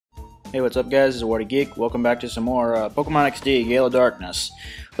Hey, what's up guys, this is Warty Geek. Welcome back to some more Pokemon XD, Gale of Darkness.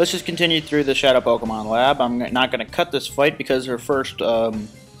 Let's just continue through the Shadow Pokemon Lab. I'm not going to cut this fight because her first two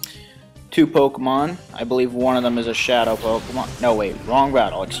Pokemon, I believe one of them is a Shadow Pokemon. No, wait, wrong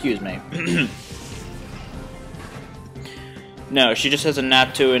battle, excuse me. No, she just has a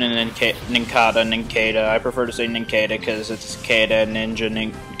Natu and a Nincada. I prefer to say Nincada because it's Cicada, Ninja,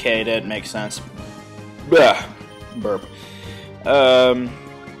 Nincada, it makes sense. Blah. Burp.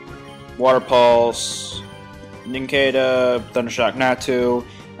 Water Pulse, Nincada, Thundershock, Natu.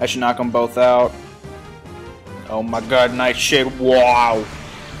 I should knock them both out. Oh my god, Nightshade, wow!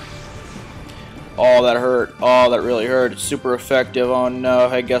 Oh, that hurt. Oh, that really hurt. It's super effective. Oh no,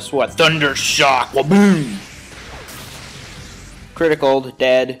 hey, guess what? Thundershock, waboom! Critical,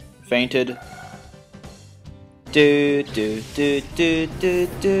 dead, fainted. Do do do do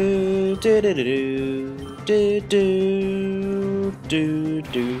do do do do do do do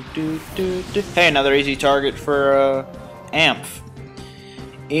do do do. Hey, another easy target for Amph.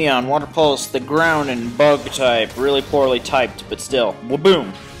 Eon, Water Pulse, the ground and bug type, really poorly typed, but still,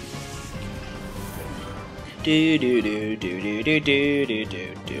 waboom. Do do do do do do do do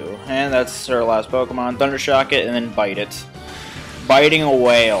do do. And that's her last Pokemon. Thundershock it and then bite it. Biting a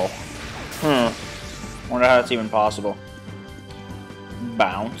whale. Wonder how that's even possible.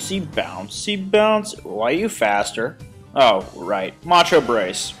 Bouncy, bouncy, bounce. Why are you faster? Oh, right. Macho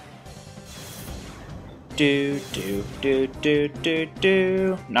Brace. Do, do, do, do, do,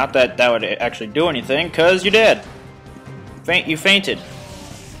 do. Not that that would actually do anything, because you did. You fainted.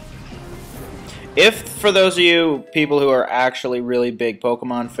 If, for those of you people who are actually really big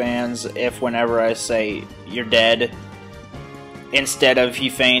Pokemon fans, if whenever I say you're dead, instead of he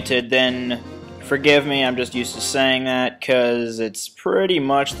fainted, then forgive me, I'm just used to saying that because it's pretty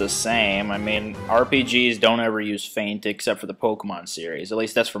much the same. I mean, RPGs don't ever use faint except for the Pokemon series. At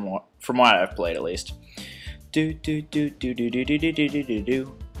least that's from what I've played, at least. Do do do do do do do do do do do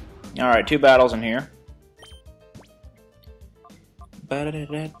do. All right, two battles in here. You're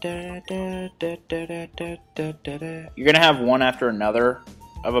gonna have one after another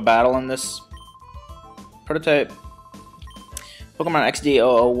of a battle in this prototype. Pokemon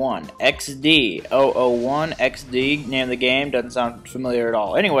XD001. XD001. XD, name of the game, doesn't sound familiar at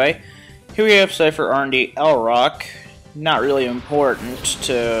all. Anyway, here we have Cypher R&D L-Rock. Not really important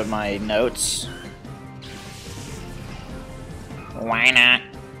to my notes. Why not?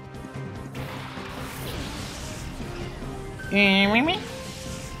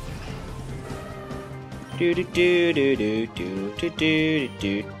 Do do do do do do do do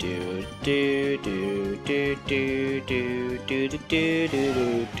do do do do do do do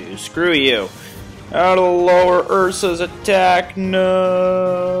do do. Screw you! How to lower Ursa's attack?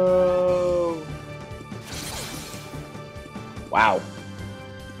 No! Wow.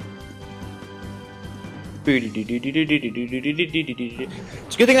 It's a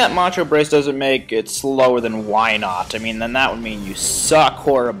good thing that Macho Brace doesn't make it slower than why not. I mean, then that would mean you suck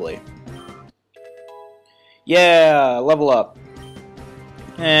horribly. Yeah, level up.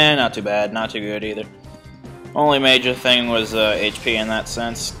 Not too bad, not too good either. Only major thing was HP in that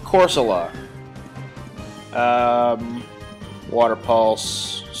sense. Corsola. Water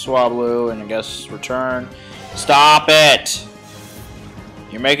Pulse, Swablu, and I guess Return. Stop it!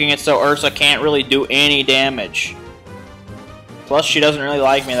 You're making it so Ursa can't really do any damage. Plus, she doesn't really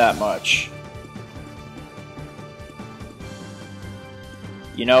like me that much.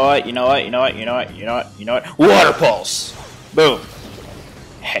 You know what? You know what? You know what? You know what? You know what? You know what? Water Pulse! Boom!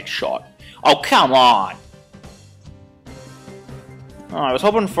 Headshot. Oh, come on! Oh, I was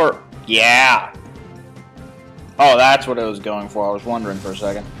hoping for... Yeah! Oh, that's what I was going for. I was wondering for a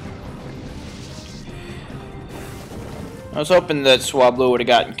second. I was hoping that Swablu would have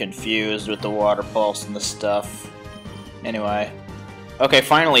gotten confused with the Water Pulse and the stuff. Anyway. Okay,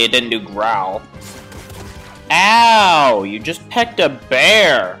 finally it didn't do Growl. Ow! You just pecked a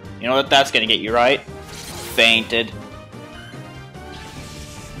bear! You know what that's gonna get you, right? Fainted.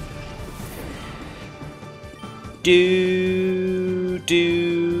 Do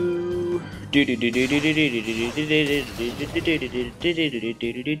do do do do do do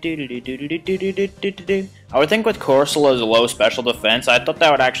do do. I would think with Corsola's low special defense, I thought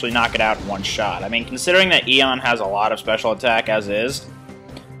that would actually knock it out in one shot. I mean, considering that Eon has a lot of special attack as is,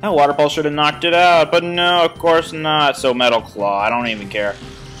 that Water Pulse should have knocked it out, but no, of course not. So Metal Claw, I don't even care.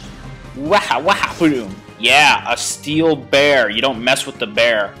 Wah wah boom. Yeah, a steel bear. You don't mess with the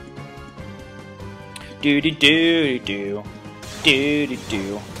bear. Do do do do do do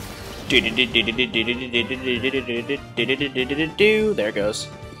do. There it goes.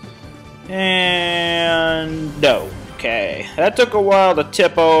 And no. Okay, that took a while to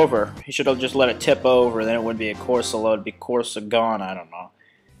tip over. You should have just let it tip over, then it wouldn't be a Corsola, it'd be Corsa gone, I don't know.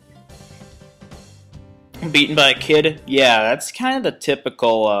 Beaten by a kid? Yeah, that's kind of the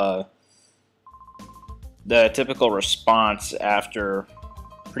typical response after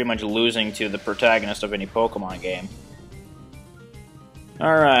pretty much losing to the protagonist of any Pokemon game.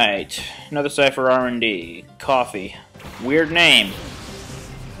 Alright, another Cypher R&D. Coffee. Weird name.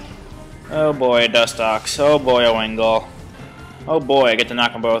 Oh boy, a Dustox. Oh boy, a Wingull. Oh boy, I get to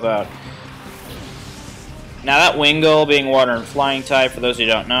knock them both out. Now that Wingull being water and flying type, for those who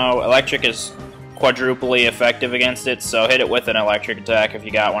don't know, electric is quadruply effective against it, so hit it with an electric attack if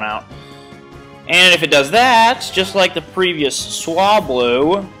you got one out. And if it does that, just like the previous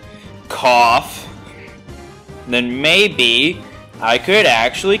Swablu, cough, then maybe I could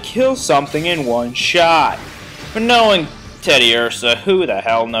actually kill something in one shot. But knowing Teddy Ursa, who the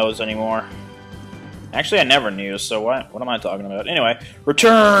hell knows anymore? Actually, I never knew, so what am I talking about? Anyway,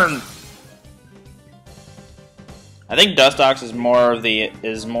 return! I think Dustox is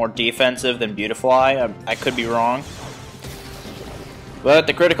more defensive than Beautifly. I could be wrong. But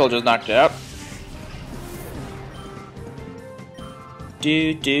the critical just knocked it out.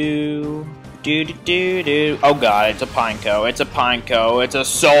 Oh god, it's a Pineco. It's a Pineco. It's a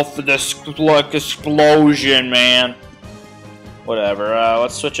self-explosion, man. Whatever.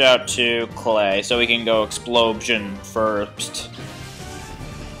 Let's switch out to Clay so we can go Explosion first.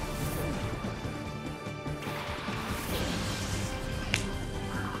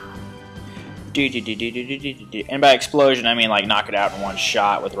 And by explosion, I mean like knock it out in one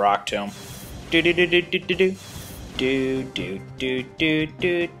shot with Rock Tomb.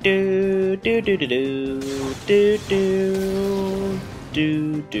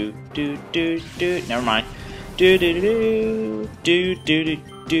 Never mind.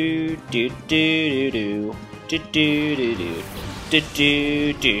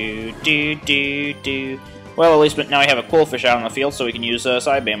 Well, at least now we have a Quillfish out on the field, so we can use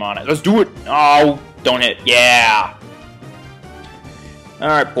Side Beam on it. Let's do it! Oh, don't hit. Yeah!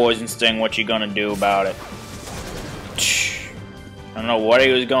 Alright, Poison Sting, what you gonna do about it? I don't know what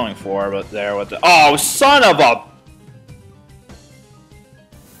he was going for, but there with the... Oh, son of a...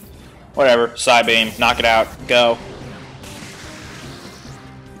 Whatever, Side Beam, knock it out, go.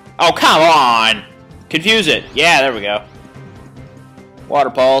 Oh, come on! Confuse it. Yeah, there we go. Water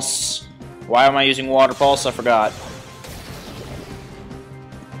Pulse. Why am I using Water Pulse? I forgot.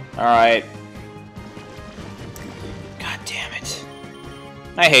 Alright. God damn it.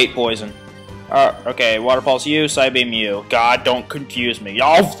 I hate poison. Okay, Water Pulse you, Side Beam you. God, don't confuse me.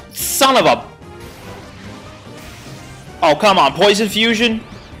 Oh, son of a... Oh, come on, Poison Fusion?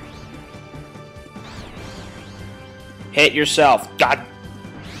 Hit yourself. God.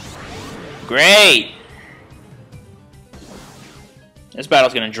 Great! This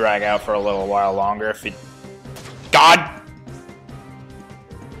battle's gonna drag out for a little while longer if it... God!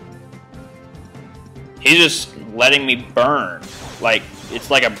 He's just letting me burn. Like, it's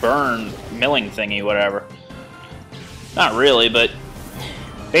like a burn milling thingy, whatever. Not really, but...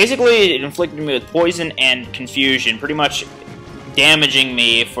 Basically, it inflicted me with poison and confusion, pretty much damaging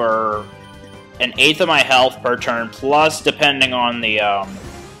me for an eighth of my health per turn, plus depending on the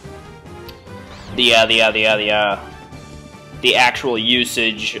actual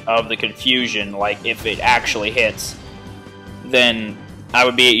usage of the confusion, like if it actually hits, then I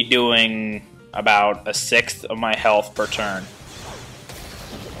would be doing about a sixth of my health per turn.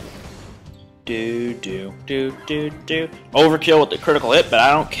 Overkill with the critical hit, but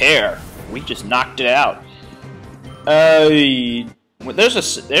I don't care. We just knocked it out.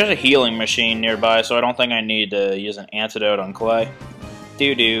 There's a healing machine nearby, so I don't think I need to use an antidote on Clay. Aw.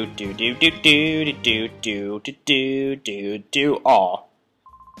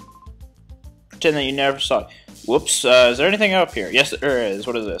 Pretend that you never saw it. Whoops, is there anything up here? Yes, there is.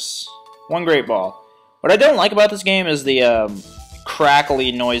 What is this? One Great Ball. What I don't like about this game is the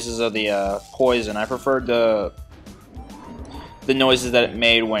crackly noises of the poison. I preferred the noises that it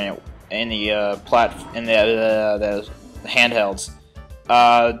made when it in the the handhelds.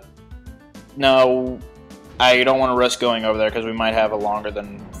 No, I don't want to risk going over there because we might have a longer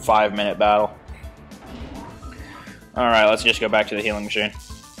than 5-minute battle. Alright, let's just go back to the healing machine.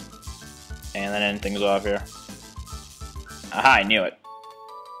 And then end things off here. Aha, I knew it.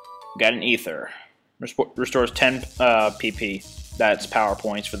 Got an ether. Restores 10 PP. That's power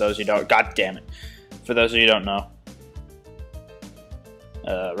points for those who don't. God damn it. For those of you who don't know.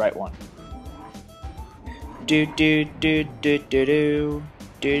 Right one.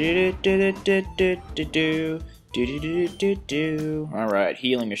 Alright,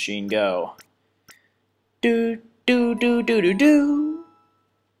 healing machine, go. Do do do do do.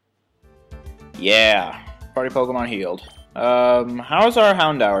 Yeah. Party Pokemon healed. How's our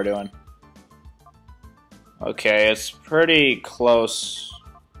Houndour doing? Okay, it's pretty close.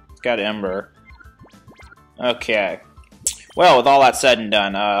 It's got Ember. Okay. Well, with all that said and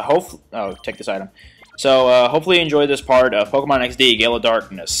done, take this item. So, hopefully you enjoyed this part of Pokemon XD, Gale of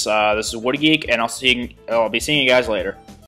Darkness. This is Woody Geek, and I'll be seeing you guys later.